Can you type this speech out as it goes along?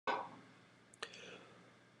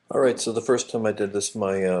Alright, so the first time I did this,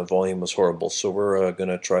 my volume was horrible, so we're going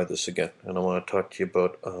to try this again. And I want to talk to you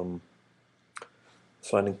about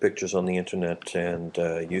finding pictures on the internet and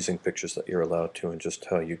using pictures that you're allowed to, and just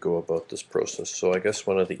how you go about this process. So I guess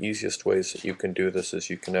one of the easiest ways that you can do this is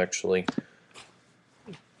you can actually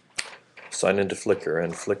sign into Flickr,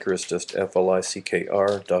 and Flickr is just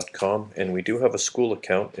flickr.com, and we do have a school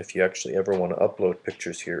account if you actually ever want to upload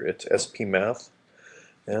pictures here. It's spmath.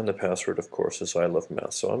 And the password, of course, is I love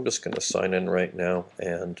math. So I'm just going to sign in right now,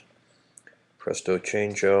 and presto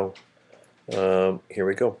changeo. Here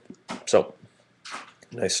we go. So,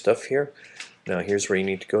 nice stuff here. Now here's where you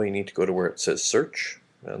need to go. You need to go to where it says search,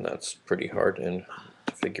 and that's pretty hard to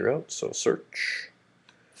figure out. So search.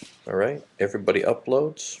 Alright, everybody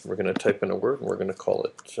uploads. We're going to type in a word, and we're going to call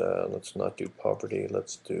it, let's not do poverty,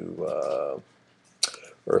 let's do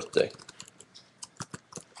Earth Day.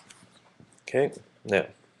 Okay, now,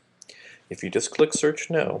 if you just click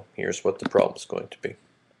search now, here's what the problem's going to be.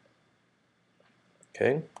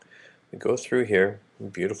 Okay, we go through here, a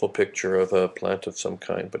beautiful picture of a plant of some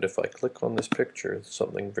kind, but if I click on this picture, it's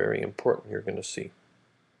something very important you're going to see.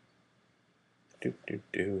 Do, do,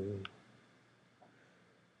 do.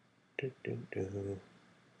 Do, do, do.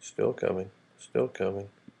 Still coming, still coming.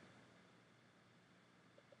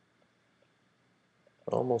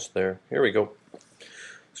 Almost there. Here we go.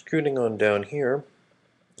 Scooting on down here,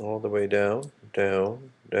 all the way down,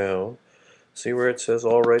 down, down. See where it says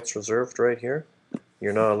all rights reserved right here?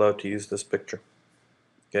 You're not allowed to use this picture.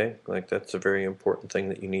 Okay, like that's a very important thing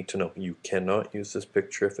that you need to know. You cannot use this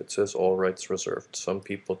picture if it says all rights reserved. Some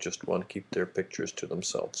people just want to keep their pictures to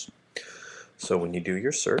themselves. So when you do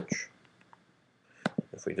your search,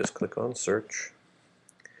 if we just click on search,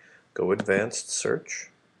 go advanced search,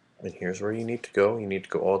 and here's where you need to go. You need to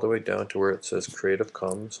go all the way down to where it says Creative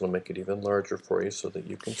Commons. I'll make it even larger for you so that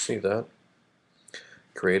you can see that.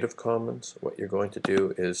 Creative Commons, what you're going to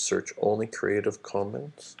do is search only Creative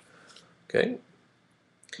Commons. Okay.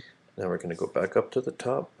 Now we're going to go back up to the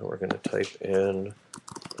top, and we're going to type in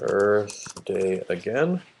Earth Day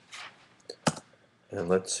again, and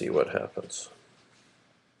let's see what happens.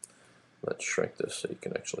 Let's shrink this so you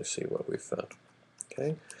can actually see what we found.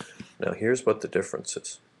 Okay, now here's what the difference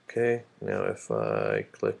is. Okay, now if I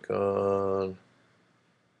click on,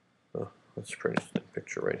 let's print a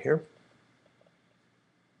picture right here.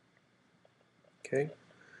 Okay,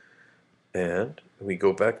 and we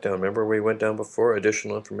go back down. Remember we went down before,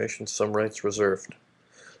 additional information, some rights reserved.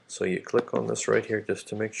 So you click on this right here just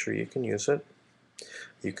to make sure you can use it.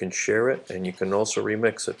 You can share it, and you can also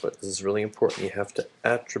remix it, but this is really important. You have to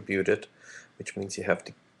attribute it, which means you have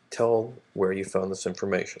to tell where you found this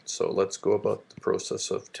information. So let's go about the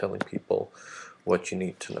process of telling people what you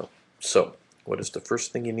need to know. So what is the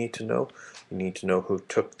first thing you need to know? You need to know who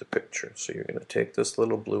took the picture. So you're going to take this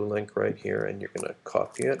little blue link right here, and you're going to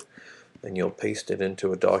copy it, and you'll paste it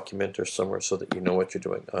into a document or somewhere so that you know what you're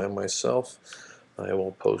doing. I myself, I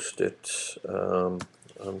will post it.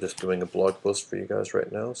 I'm just doing a blog post for you guys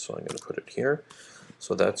right now, so I'm going to put it here.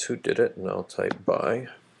 So that's who did it, and I'll type by.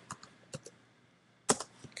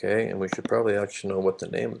 Okay, and we should probably actually know what the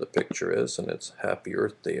name of the picture is, and it's Happy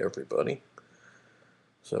Earth Day, everybody.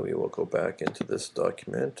 So we will go back into this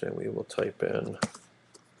document, and we will type in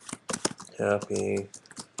Happy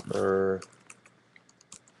Earth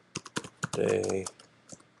Day.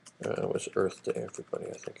 It was Earth Day,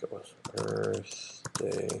 everybody, I think it was. Earth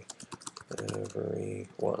Day,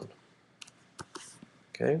 everyone.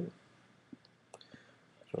 Okay.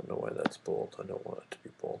 I don't know why that's bold. I don't want it to be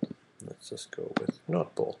bold. Let's just go with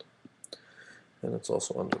not bold. And it's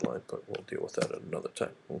also underlined, but we'll deal with that at another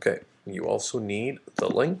time. Okay, you also need the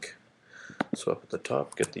link. So up at the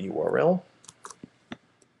top, get the URL.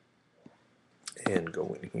 And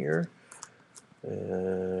go in here.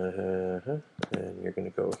 And you're going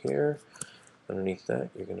to go here. Underneath that,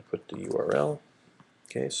 you're going to put the URL.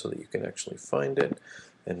 Okay, so that you can actually find it.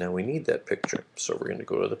 And now we need that picture. So we're going to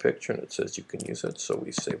go to the picture, and it says you can use it. So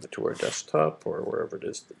we save it to our desktop or wherever it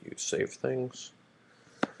is that you save things.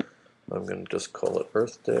 I'm going to just call it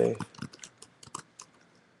Earth Day.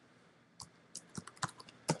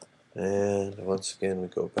 And once again, we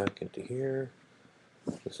go back into here.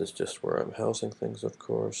 This is just where I'm housing things, of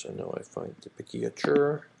course. And now I find the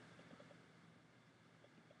picture.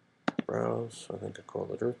 Browse. I think I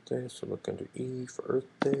call it Earth Day. So look under E for Earth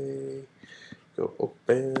Day. Go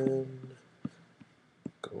open.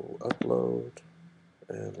 Go upload.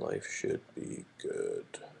 And life should be good.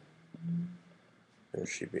 There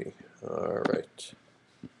she be. Alright.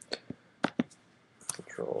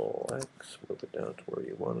 Control X, move it down to where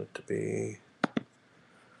you want it to be.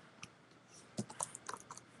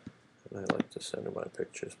 I like to center my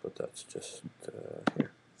pictures, but that's just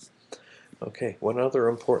here. Okay, one other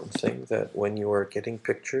important thing, that when you are getting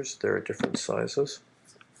pictures, there are different sizes.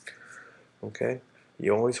 Okay,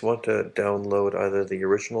 you always want to download either the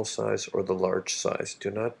original size or the large size. Do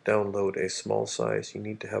not download a small size. You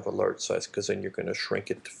need to have a large size, because then you're going to shrink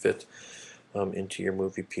it to fit into your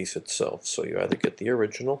movie piece itself. So you either get the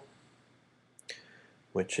original,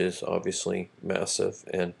 which is obviously massive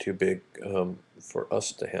and too big for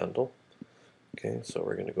us to handle. Okay, so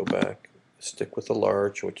we're going to go back, stick with the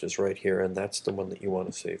large, which is right here, and that's the one that you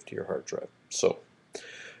want to save to your hard drive. So,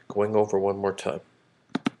 going over one more time.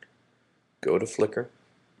 Go to Flickr.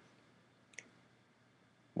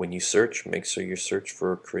 When you search, make sure you search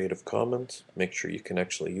for Creative Commons. Make sure you can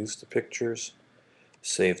actually use the pictures.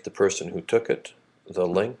 Save the person who took it, the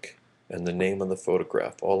link, and the name of the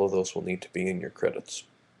photograph. All of those will need to be in your credits.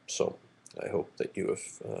 So, I hope that you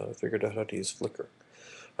have figured out how to use Flickr.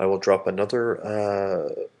 I will drop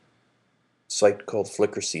another site called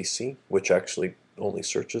Flickr CC, which actually only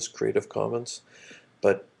searches Creative Commons,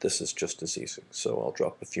 but this is just as easy. So I'll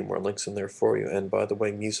drop a few more links in there for you. And by the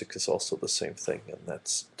way, music is also the same thing, and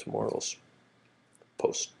that's tomorrow's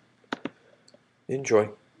post. Enjoy.